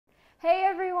Hey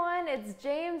everyone, it's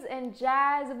James and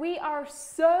Jazz. We are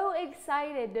so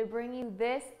excited to bring you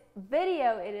this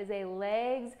video. It is a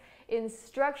legs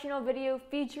instructional video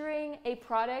featuring a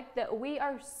product that we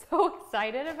are so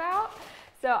excited about.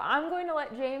 So I'm going to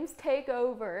let James take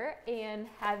over and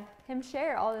have him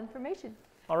share all the information.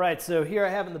 All right, so here I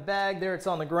have in the bag, there it's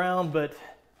on the ground, but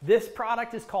this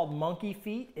product is called Monkey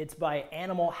Feet. It's by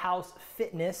Animal House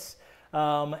Fitness.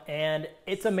 And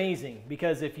it's amazing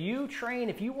because if you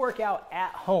work out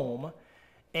at home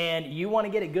and you want to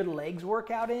get a good legs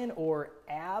workout in or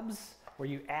abs, or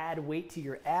you add weight to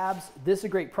your abs, this is a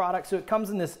great product. So it comes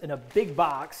in a big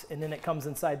box, and then it comes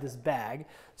inside this bag.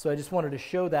 So I just wanted to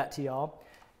show that to y'all.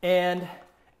 And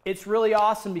it's really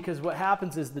awesome because what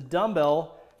happens is the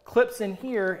dumbbell clips in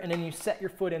here, and then you set your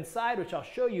foot inside, which I'll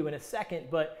show you in a second.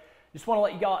 But just want to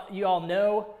let you all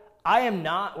know,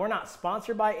 we're not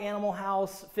sponsored by Animal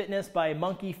House Fitness, by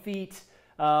Monkey Feet.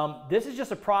 This is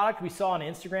just a product we saw on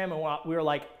Instagram, and we were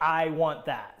like, I want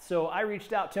that. So I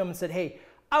reached out to them and said, hey,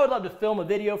 I would love to film a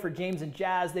video for James and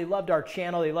Jazz. They loved our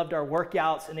channel, they loved our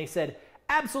workouts, and they said,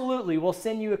 absolutely, we'll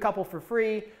send you a couple for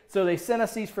free. So they sent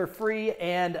us these for free,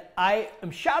 and I am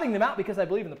shouting them out because I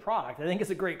believe in the product. I think it's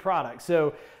a great product.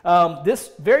 So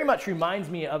this very much reminds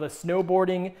me of a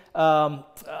snowboarding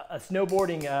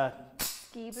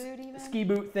Ski boot even? Ski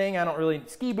boot thing.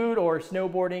 Ski boot or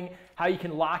snowboarding, how you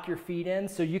can lock your feet in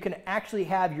so you can actually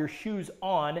have your shoes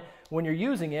on when you're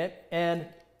using it, and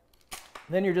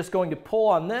then you're just going to pull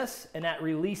on this and that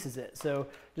releases it. So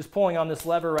just pulling on this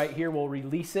lever right here will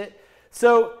release it.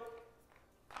 So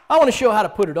I want to show how to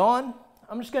put it on.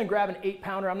 I'm just going to grab an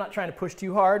 8-pounder. I'm not trying to push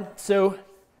too hard. So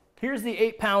here's the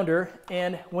 8-pounder,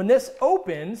 and when this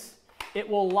opens, it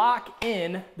will lock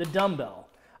in the dumbbell.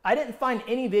 I didn't find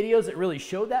any videos that really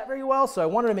showed that very well, so I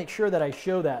wanted to make sure that I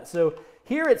show that. So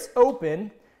here it's open.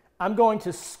 I'm going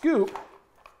to scoop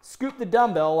the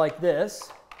dumbbell like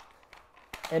this,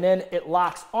 and then it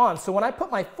locks on. So when I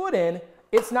put my foot in,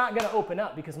 it's not going to open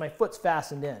up because my foot's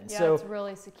fastened in. Yeah, so, it's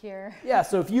really secure. Yeah,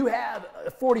 so if you have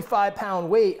a 45-pound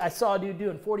weight, I saw a dude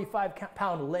doing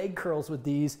 45-pound leg curls with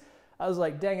these. I was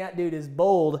like, dang, that dude is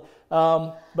bold.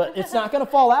 But it's not going to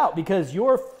fall out because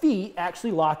your feet actually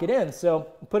lock it in. So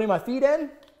I'm putting my feet in,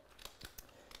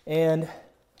 and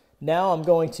now I'm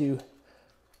going to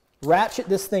ratchet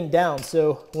this thing down.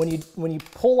 So when you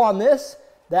pull on this,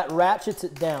 that ratchets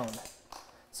it down.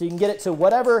 So you can get it to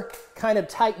whatever kind of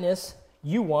tightness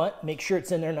you want. Make sure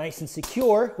it's in there nice and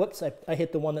secure. Whoops, I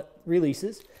hit the one that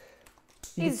releases.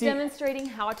 He's demonstrating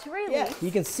how to release. Yeah,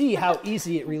 you can see how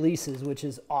easy it releases, which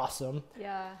is awesome.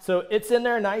 Yeah. So it's in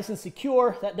there nice and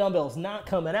secure. That dumbbell is not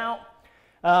coming out.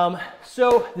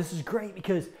 So this is great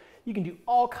because you can do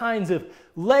all kinds of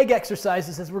leg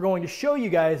exercises, as we're going to show you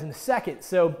guys in a second.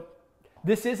 So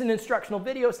this is an instructional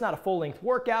video. It's not a full-length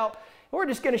workout. We're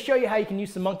just going to show you how you can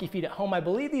use some Monkey Feet at home. I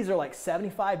believe these are like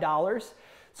 $75.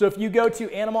 So if you go to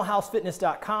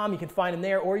animalhousefitness.com, you can find them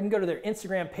there, or you can go to their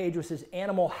Instagram page, which is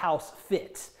Animal House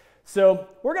Fit. So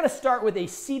we're going to start with a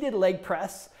seated leg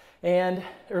press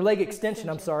or leg extension,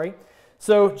 I'm sorry.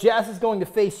 So Jazz is going to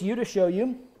face you to show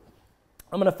you.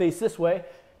 I'm going to face this way.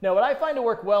 Now what I find to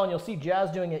work well, and you'll see Jazz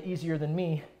doing it easier than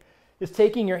me, is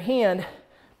taking your hand,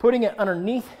 putting it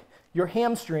underneath your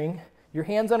hamstring, your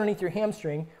hands underneath your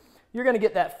hamstring. You're going to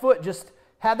get that foot, just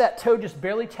have that toe just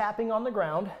barely tapping on the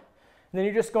ground. And then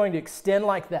you're just going to extend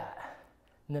like that.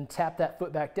 And then tap that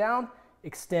foot back down,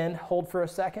 extend, hold for a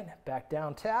second, back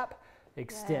down, tap,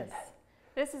 extend. Yes.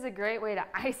 This is a great way to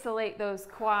isolate those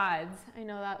quads. I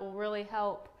know that will really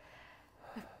help.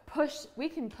 We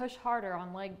can push harder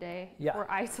on leg day. Yeah. We're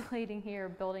isolating here,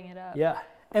 building it up. Yeah,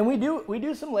 and we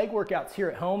do some leg workouts here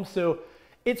at home, so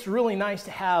it's really nice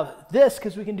to have this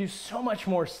because we can do so much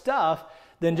more stuff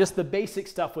than just the basic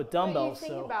stuff with dumbbells. But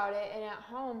you think about it, and at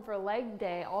home for leg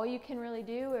day, all you can really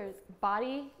do is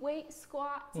body weight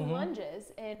squats and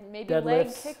lunges, and maybe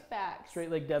deadlifts, leg kickbacks.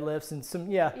 Straight leg deadlifts, and some,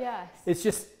 yeah. Yes. It's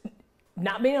just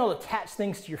not being able to attach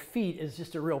things to your feet is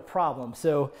just a real problem.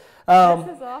 So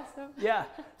this is awesome. Yeah.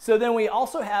 So then we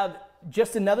also have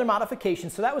just another modification.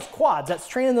 So that was quads. That's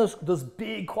training those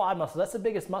big quad muscles. That's the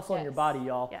biggest muscle in your body,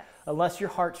 y'all. Yes. Unless your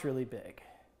heart's really big.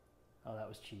 Oh, that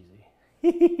was cheesy.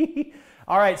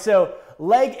 All right, so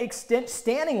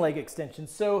standing leg extension.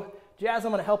 So Jazz,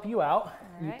 I'm going to help you out.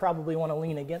 Right. You probably want to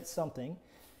lean against something.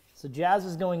 So Jazz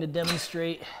is going to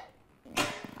demonstrate.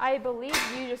 I believe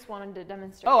you just wanted to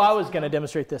demonstrate. Oh, I was going to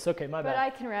demonstrate this. Okay, my bad. But I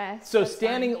can rest. So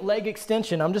standing leg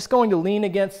extension. I'm just going to lean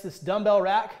against this dumbbell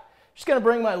rack. Just going to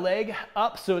bring my leg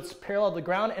up so it's parallel to the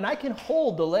ground, and I can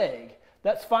hold the leg.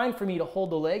 That's fine for me to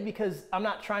hold the leg because I'm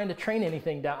not trying to train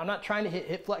anything down. I'm not trying to hit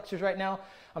hip flexors right now.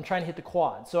 I'm trying to hit the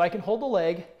quad. So I can hold the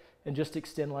leg, and just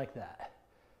extend like that.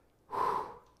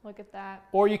 Look at that.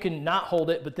 Or you can not hold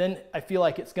it, but then I feel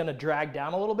like it's gonna drag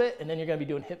down a little bit, and then you're gonna be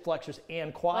doing hip flexors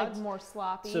and quads. Like more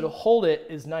sloppy. So to hold it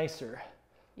is nicer.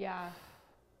 Yeah.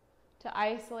 To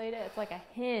isolate it, it's like a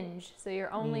hinge. So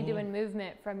you're only doing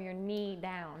movement from your knee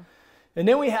down. And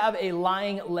then we have a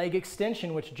lying leg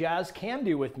extension, which Jazz can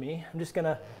do with me. I'm just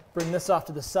gonna bring this off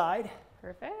to the side.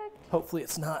 Perfect. Hopefully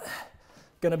it's not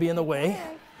gonna be in the way.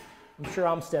 Okay. I'm sure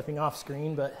I'm stepping off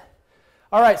screen, but.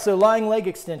 All right, so lying leg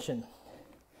extension.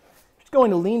 Just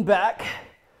going to lean back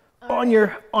on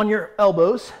your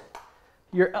elbows.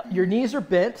 Your knees are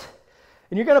bent,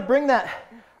 and you're gonna bring that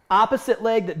opposite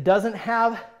leg that doesn't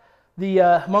have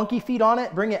the monkey feet on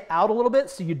it, bring it out a little bit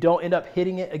so you don't end up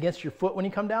hitting it against your foot when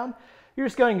you come down. You're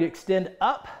just going to extend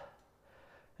up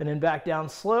and then back down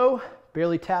slow,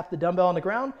 barely tap the dumbbell on the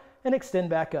ground, and extend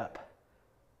back up.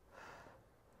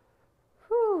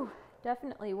 Whew,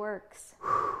 definitely works.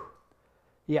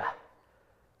 Yeah.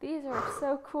 These are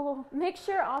so cool. Make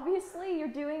sure, obviously, you're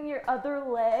doing your other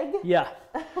leg. Yeah.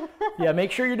 Yeah,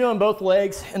 make sure you're doing both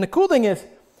legs. And the cool thing is,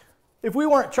 if we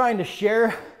weren't trying to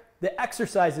share the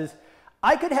exercises,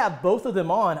 I could have both of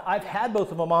them on. I've had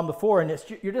both of them on before, and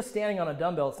you're just standing on a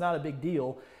dumbbell. It's not a big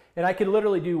deal. And I could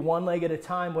literally do one leg at a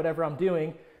time, whatever I'm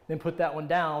doing, then put that one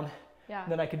down. Yeah.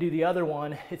 And then I could do the other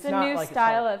one. It's a new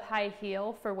style of high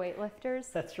heel for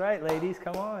weightlifters. That's right, ladies.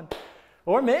 Come on.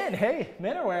 Or men. Hey,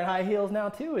 men are wearing high heels now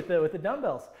too with the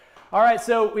dumbbells. All right,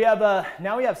 so we have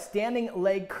now we have standing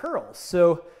leg curls.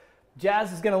 So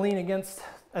Jazz is going to lean against.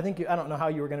 I don't know how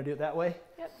you were going to do it that way.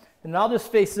 Yep. And I'll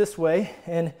just face this way,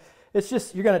 and it's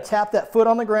just, you're going to tap that foot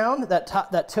on the ground,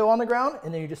 that toe on the ground,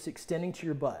 and then you're just extending to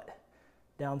your butt.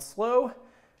 Down slow,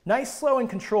 nice, slow, and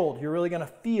controlled. You're really going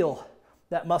to feel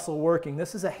that muscle working.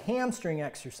 This is a hamstring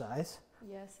exercise.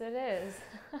 Yes, it is.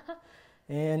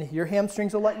 And your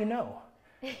hamstrings will let you know.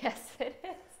 Yes, it is.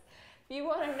 If you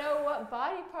want to know what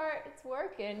body part is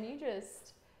working, you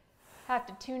just have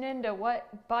to tune into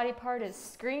what body part is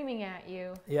screaming at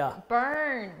you. Yeah. It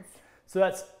burns. So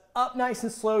that's up nice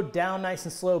and slow, down nice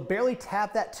and slow. Barely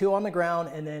tap that toe on the ground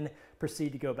and then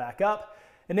proceed to go back up.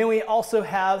 And then we also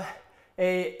have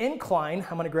a incline.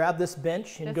 I'm going to grab this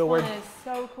bench and go where is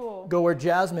so cool. Go where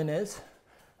Jasmine is.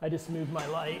 I just moved my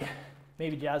light.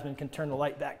 Maybe Jasmine can turn the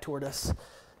light back toward us.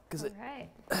 All right.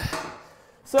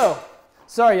 So,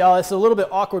 sorry y'all, it's a little bit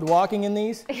awkward walking in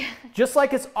these. Just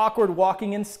like it's awkward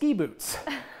walking in ski boots.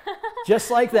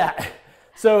 Just like that.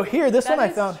 So here, this one I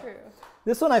found. True.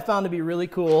 This one I found to be really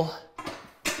cool.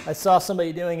 I saw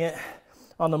somebody doing it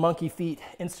on the Monkey Feet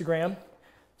Instagram.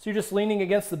 So you're just leaning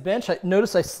against the bench.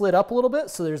 Notice I slid up a little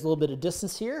bit, so there's a little bit of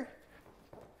distance here.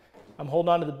 I'm holding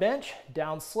onto the bench,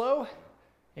 down slow,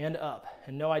 and up.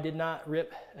 And no, I did not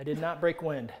break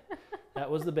wind. That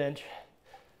was the bench.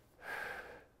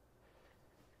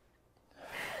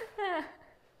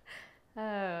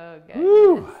 Oh, goodness.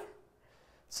 Woo.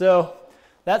 So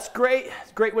that's great.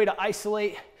 It's a great way to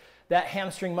isolate that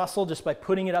hamstring muscle just by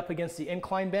putting it up against the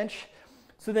incline bench.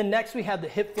 So then next we have the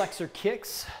hip flexor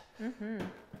kicks.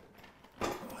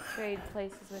 Trade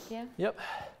places with you. Yep.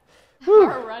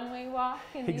 Or a runway walk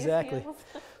in exactly. These heels.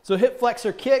 So hip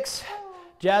flexor kicks.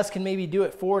 Jazz can maybe do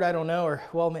it forward. I don't know. Or,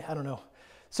 well, I don't know.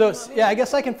 So it's, yeah, I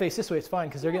guess I can face this way. It's fine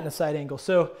because they're getting a side angle.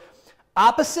 So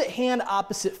opposite hand,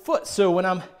 opposite foot. So when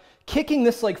I'm kicking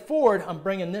this leg forward, I'm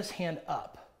bringing this hand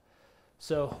up.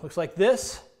 So looks like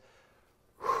this.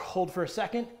 Hold for a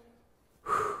second.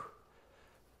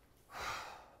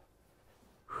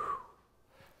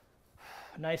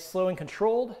 Nice, slow, and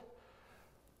controlled.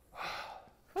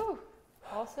 Whew.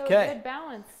 Also a good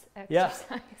balance exercise.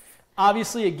 Yeah.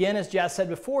 Obviously, again, as Jazz said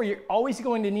before, you're always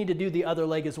going to need to do the other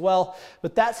leg as well,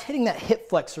 but that's hitting that hip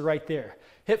flexor right there.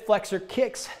 Hip flexor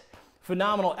kicks,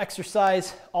 phenomenal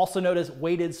exercise, also known as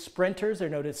weighted sprinters. They're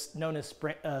known as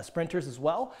sprinters as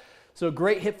well. So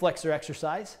great hip flexor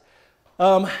exercise.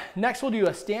 Next, we'll do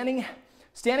a standing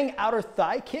outer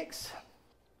thigh kicks.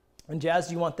 And Jazz,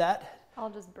 do you want that? I'll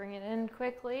just bring it in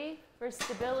quickly for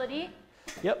stability.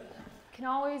 Yep. You can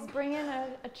always bring in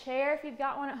a chair if you've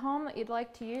got one at home that you'd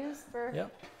like to use for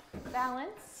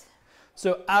balance.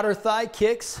 So outer thigh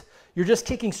kicks, you're just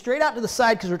kicking straight out to the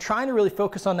side because we're trying to really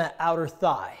focus on that outer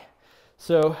thigh.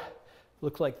 So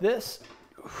look like this.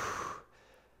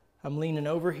 I'm leaning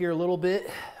over here a little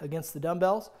bit against the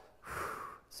dumbbells.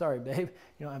 Sorry, babe.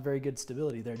 You don't have very good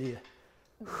stability there, do you?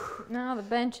 No, the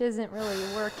bench isn't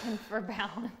really working for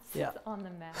balance. It's on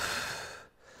the mat.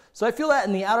 So I feel that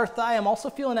in the outer thigh. I'm also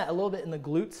feeling that a little bit in the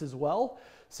glutes as well.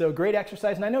 So great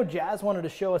exercise. And I know Jazz wanted to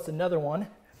show us another one.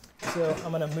 So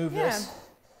I'm going to move this.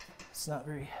 It's not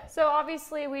very... So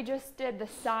obviously we just did the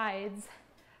sides,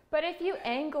 But if you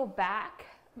angle back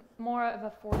more of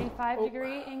a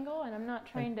 45-degree angle, and I'm not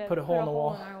trying to put a hole in the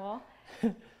wall. In our wall,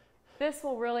 this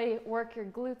will really work your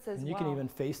glutes as well. And you can even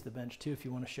face the bench too if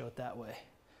you want to show it that way.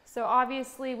 So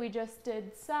obviously we just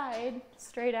did side,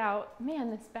 straight out. Man,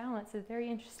 this balance is very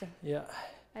interesting. Yeah.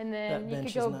 And then you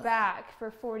could go back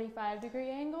for 45-degree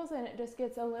angles, and it just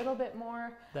gets a little bit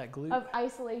more that glute of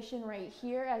isolation right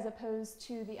here as opposed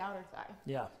to the outer thigh.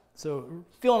 Yeah. So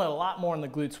feeling it a lot more in the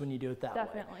glutes when you do it that way.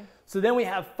 Definitely. So then we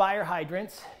have fire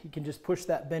hydrants. You can just push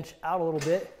that bench out a little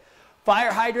bit.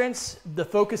 Fire hydrants, the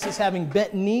focus is having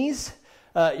bent knees.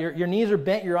 Your knees are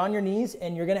bent, you're on your knees,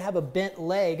 and you're gonna have a bent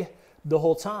leg the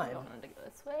whole time. I don't want to go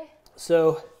this way.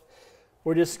 So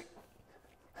we're just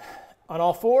on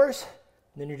all fours,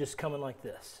 and then you're just coming like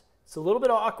this. It's a little bit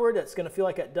awkward. It's gonna feel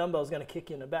like that dumbbell is gonna kick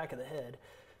you in the back of the head.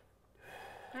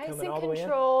 Nice and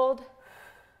controlled.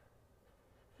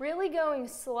 Really going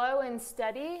slow and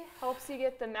steady helps you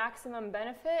get the maximum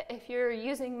benefit. If you're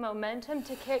using momentum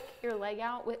to kick your leg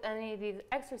out with any of these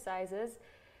exercises,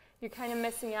 you're kind of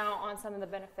missing out on some of the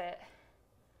benefit.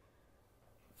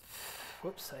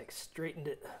 Whoops, I straightened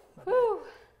it. Whew.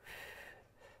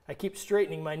 I keep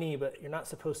straightening my knee, but you're not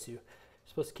supposed to. You're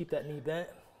supposed to keep that knee bent.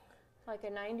 Like a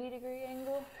 90-degree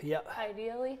angle? Yep.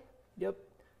 Ideally? Yep.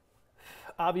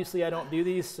 Obviously, I don't do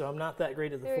these, so I'm not that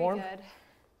great at the form. Very good.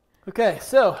 Okay,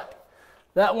 so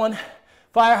that one,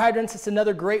 fire hydrants, it's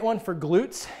another great one for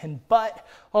glutes and butt,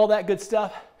 all that good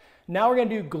stuff. Now we're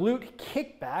gonna do glute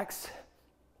kickbacks.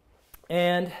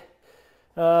 And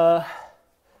what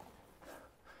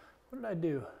did I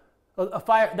do? Oh,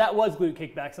 that was glute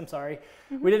kickbacks, I'm sorry.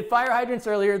 We did fire hydrants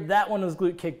earlier. That one was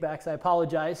glute kickbacks, I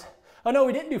apologize. Oh no,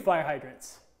 we didn't do fire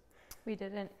hydrants. We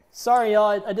didn't. Sorry,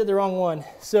 y'all, I did the wrong one.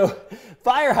 So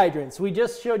fire hydrants, we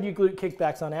just showed you glute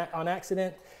kickbacks on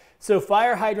accident. So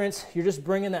fire hydrants, you're just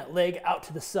bringing that leg out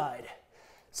to the side.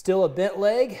 Still a bent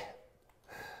leg.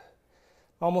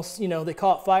 Almost, you know, they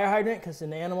call it fire hydrant because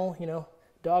an animal, you know,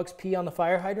 dogs pee on the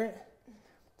fire hydrant.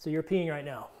 So you're peeing right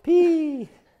now. Pee!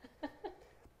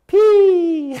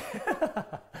 Pee!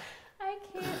 I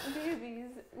can't do these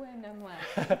when I'm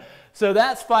laughing. So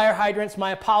that's fire hydrants.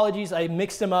 My apologies, I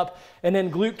mixed them up. And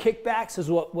then glute kickbacks is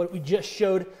what we just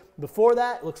showed before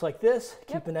that. It looks like this,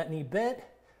 keeping that knee bent.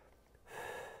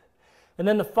 And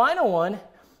then the final one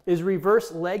is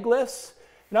reverse leg lifts.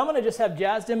 And I'm gonna just have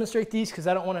Jazz demonstrate these because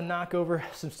I don't wanna knock over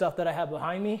some stuff that I have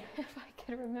behind me. If I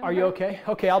can remember. Are you okay?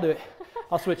 Okay, I'll do it.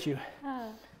 I'll switch you.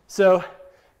 So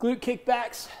glute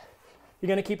kickbacks, you're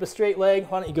gonna keep a straight leg.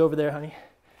 Why don't you go over there, honey?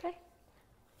 Okay.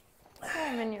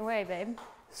 I'm in your way, babe.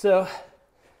 So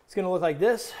it's gonna look like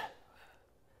this.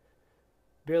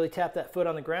 Barely tap that foot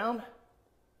on the ground.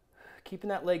 Keeping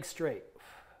that leg straight.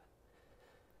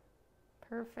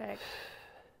 Perfect.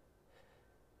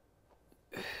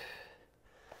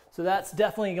 So that's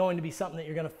definitely going to be something that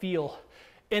you're going to feel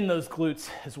in those glutes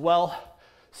as well.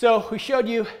 So we showed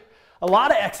you a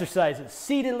lot of exercises: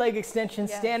 seated leg extension,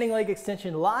 standing leg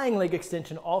extension, lying leg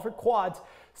extension, all for quads,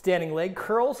 standing leg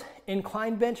curls,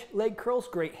 incline bench leg curls,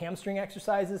 great hamstring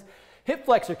exercises, hip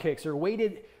flexor kicks or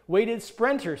weighted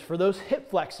sprinters for those hip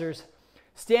flexors,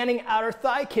 standing outer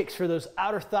thigh kicks for those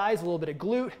outer thighs, a little bit of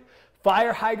glute,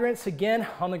 fire hydrants, again,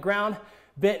 on the ground,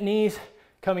 bent knees,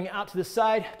 coming out to the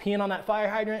side, peeing on that fire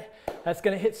hydrant. That's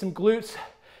gonna hit some glutes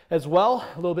as well,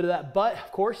 a little bit of that butt,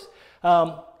 of course.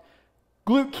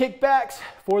 Glute kickbacks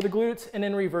for the glutes, and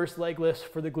then reverse leg lifts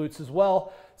for the glutes as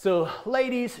well. So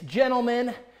ladies,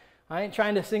 gentlemen, I ain't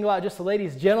trying to single out just the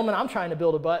ladies, gentlemen, I'm trying to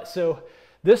build a butt. So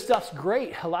this stuff's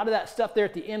great. A lot of that stuff there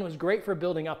at the end was great for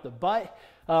building up the butt.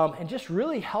 And just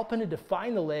really helping to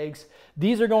define the legs.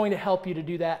 These are going to help you to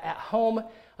do that at home.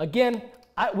 Again,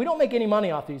 we don't make any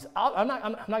money off these. I'm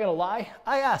not gonna lie.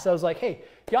 I asked, I was like, hey,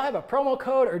 do y'all have a promo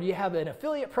code or do you have an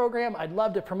affiliate program? I'd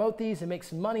love to promote these and make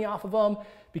some money off of them,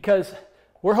 because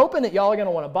we're hoping that y'all are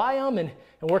gonna wanna buy them and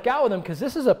work out with them, because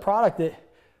this is a product that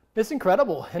it's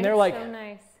incredible. And they're like, so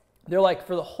nice. They're like,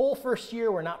 for the whole first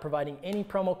year, we're not providing any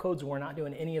promo codes. We're not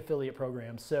doing any affiliate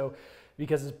programs. So,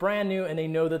 because it's brand new and they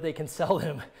know that they can sell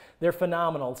them. They're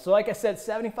phenomenal. So like I said,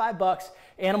 75 bucks,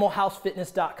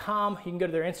 animalhousefitness.com. You can go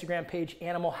to their Instagram page,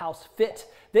 Animal House Fit.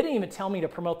 They didn't even tell me to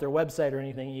promote their website or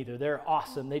anything either. They're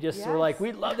awesome. They just were like,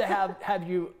 we'd love to have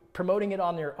you promoting it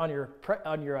on your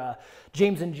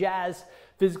James and Jazz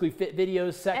physically fit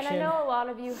videos section. And I know a lot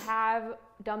of you have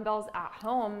dumbbells at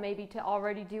home, maybe to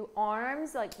already do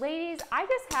arms. Like, ladies, I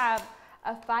just have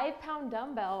a 5-pound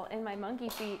dumbbell in my monkey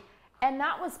feet, and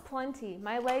that was plenty.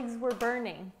 My legs were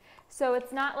burning. So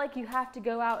it's not like you have to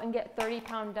go out and get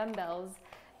 30-pound dumbbells.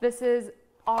 This is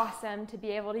awesome to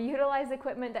be able to utilize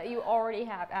equipment that you already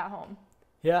have at home.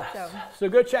 Yeah, so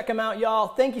go check them out, y'all.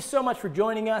 Thank you so much for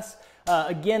joining us.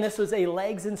 Again, this was a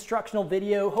legs instructional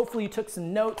video. Hopefully you took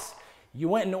some notes. You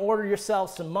went and ordered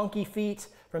yourself some monkey feet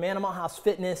from Animal House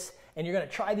Fitness, and you're gonna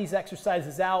try these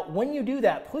exercises out. When you do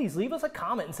that, please leave us a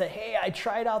comment and say, hey, I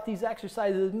tried out these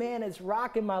exercises. Man, it's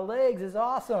rocking my legs. It's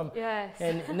awesome. Yes.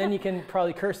 And then you can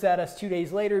probably curse at us 2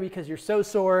 days later because you're so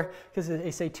sore, because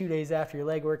they say 2 days after your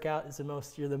leg workout is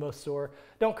you're the most sore.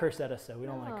 Don't curse at us, though. We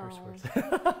don't like curse words.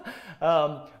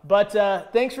 But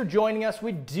thanks for joining us.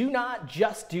 We do not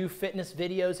just do fitness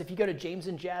videos. If you go to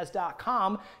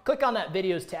jamesandjazz.com, click on that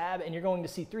videos tab, and you're going to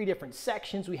see 3 different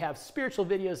sections. We have spiritual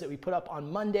videos that we put up on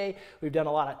Monday. We've done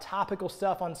a lot of topical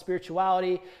stuff on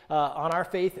spirituality, on our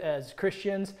faith as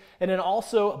Christians, and then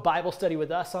also Bible study with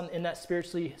us in that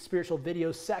spiritual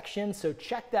videos section. So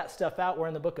check that stuff out. We're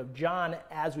in the book of John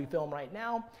as we film right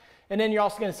now. And then you're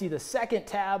also going to see the second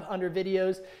tab under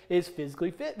videos is physically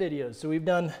fit videos. So we've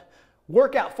done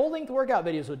full-length workout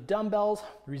videos with dumbbells,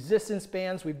 resistance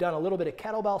bands. We've done a little bit of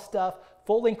kettlebell stuff,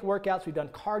 full-length workouts. We've done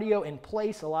cardio in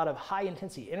place, a lot of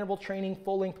high-intensity interval training,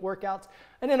 full-length workouts.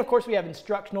 And then, of course, we have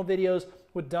instructional videos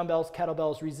with dumbbells,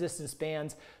 kettlebells, resistance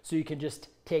bands, so you can just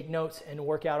take notes and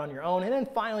work out on your own. And then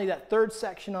finally, that third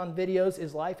section on videos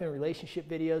is life and relationship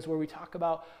videos, where we talk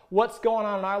about what's going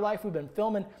on in our life. We've been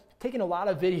taking a lot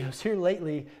of videos here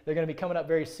lately. They're going to be coming up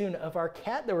very soon of our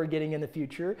cat that we're getting in the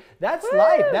future. That's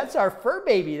life. That's our fur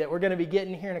baby that we're going to be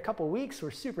getting here in a couple weeks. We're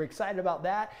super excited about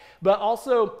that. But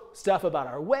also stuff about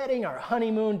our wedding, our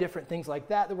honeymoon, different things like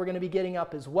that we're going to be getting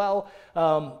up as well.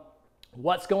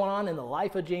 What's going on in the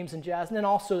life of James and Jasmine, and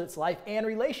also it's life and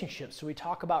relationships. So we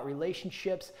talk about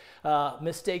relationships,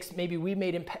 mistakes maybe we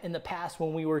made in the past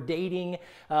when we were dating,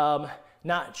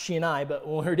 not she and I, but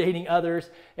when we're dating others,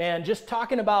 and just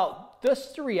talking about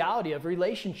just the reality of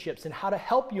relationships and how to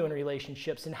help you in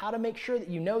relationships and how to make sure that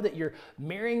you know that you're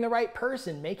marrying the right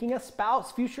person, making a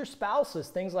spouse, future spouses,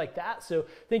 things like that. So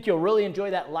I think you'll really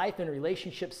enjoy that life and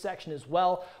relationships section as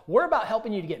well. We're about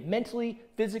helping you to get mentally,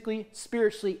 physically,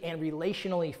 spiritually, and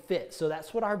relationally fit. So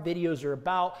that's what our videos are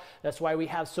about. That's why we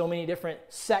have so many different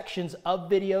sections of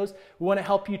videos. We want to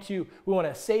help you we want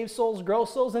to save souls, grow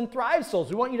souls, and thrive souls.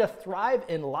 We want you to thrive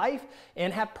in life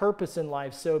and have purpose in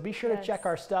life. So be sure to check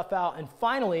our stuff out. And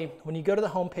finally, when you go to the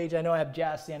homepage, I know I have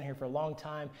Jazz standing here for a long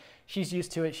time. She's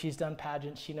used to it. She's done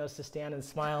pageants. She knows to stand and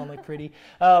smile and look pretty.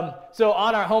 So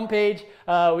on our homepage,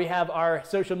 we have our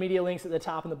social media links at the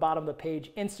top and the bottom of the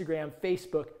page: Instagram,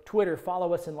 Facebook, Twitter.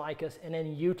 Follow us and like us. And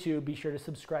then YouTube, be sure to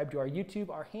subscribe to our YouTube.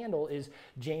 Our handle is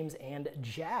James and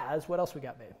Jazz. What else we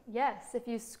got, babe? Yes, if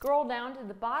you scroll down to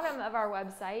the bottom of our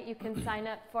website, you can sign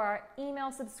up for our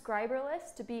email subscriber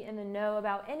list to be in the know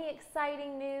about any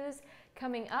exciting news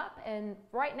coming up. And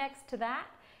right next to that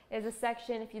is a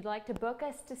section if you'd like to book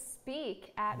us to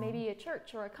speak at maybe a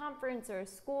church or a conference or a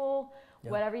school,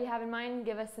 whatever you have in mind,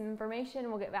 give us some information.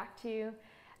 We'll get back to you.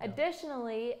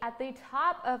 Additionally, at the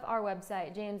top of our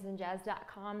website,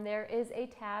 jamesandjazz.com, there is a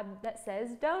tab that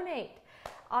says donate.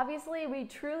 Obviously, we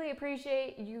truly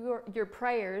appreciate your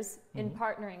prayers in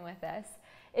partnering with us.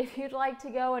 If you'd like to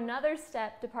go another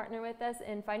step to partner with us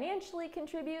and financially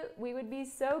contribute, we would be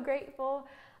so grateful.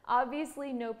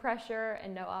 Obviously, no pressure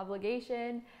and no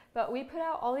obligation, but we put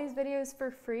out all these videos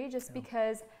for free just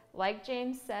because, like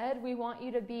James said, we want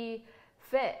you to be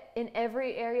fit in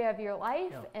every area of your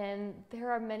life, and there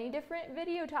are many different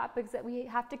video topics that we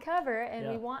have to cover, and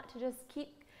we want to just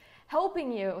keep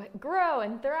helping you grow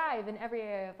and thrive in every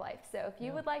area of life. So if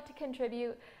you would like to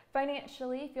contribute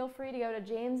financially, feel free to go to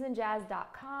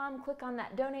jamesandjazz.com, click on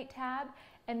that donate tab,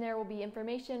 and there will be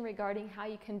information regarding how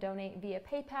you can donate via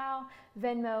PayPal,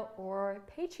 Venmo, or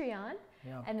Patreon.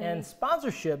 And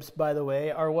sponsorships, by the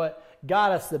way, are what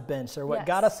got us the bench, or what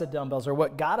got us the dumbbells, or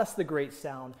what got us the great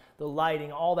sound, the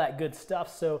lighting, all that good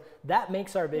stuff. So that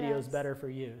makes our videos better for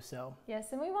you. So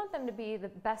yes, and we want them to be the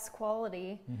best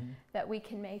quality that we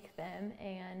can make them.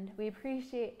 And we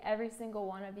appreciate every single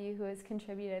one of you who has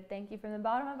contributed. Thank you from the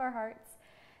bottom of our hearts.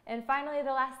 And finally,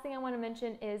 the last thing I want to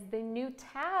mention is the new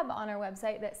tab on our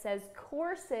website that says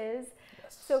courses.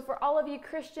 So for all of you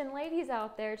Christian ladies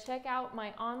out there, check out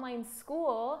my online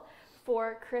school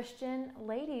for Christian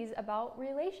ladies about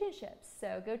relationships.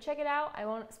 So go check it out. I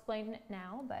won't explain it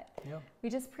now, but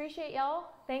we just appreciate y'all.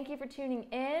 Thank you for tuning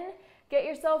in. Get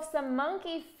yourself some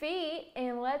monkey feet,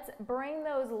 and let's bring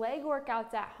those leg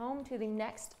workouts at home to the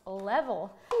next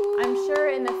level. I'm sure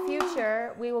in the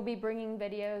future we will be bringing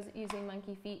videos using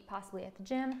monkey feet, possibly at the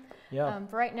gym. For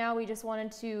right now, we just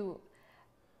wanted to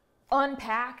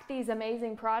unpack these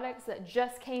amazing products that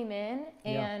just came in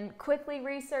and quickly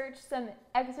research some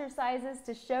exercises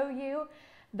to show you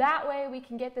That way we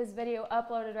can get this video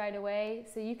uploaded right away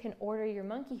so you can order your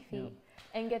monkey feet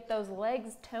and get those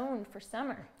legs toned for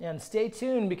summer. And stay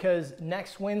tuned, because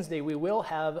next Wednesday we will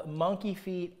have monkey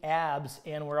feet abs,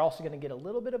 and we're also going to get a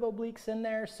little bit of obliques in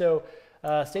there. So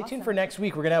stay tuned for next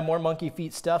week. We're going to have more monkey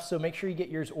feet stuff, so make sure you get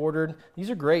yours ordered. These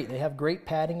are great. They have great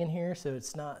padding in here, so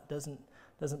it's not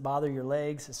doesn't bother your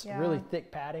legs. It's really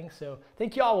thick padding. So I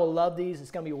think y'all will love these.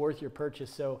 It's going to be worth your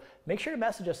purchase. So make sure to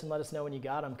message us and let us know when you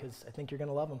got them, because I think you're going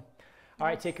to love them. All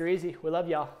right, take her easy. We love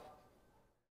y'all.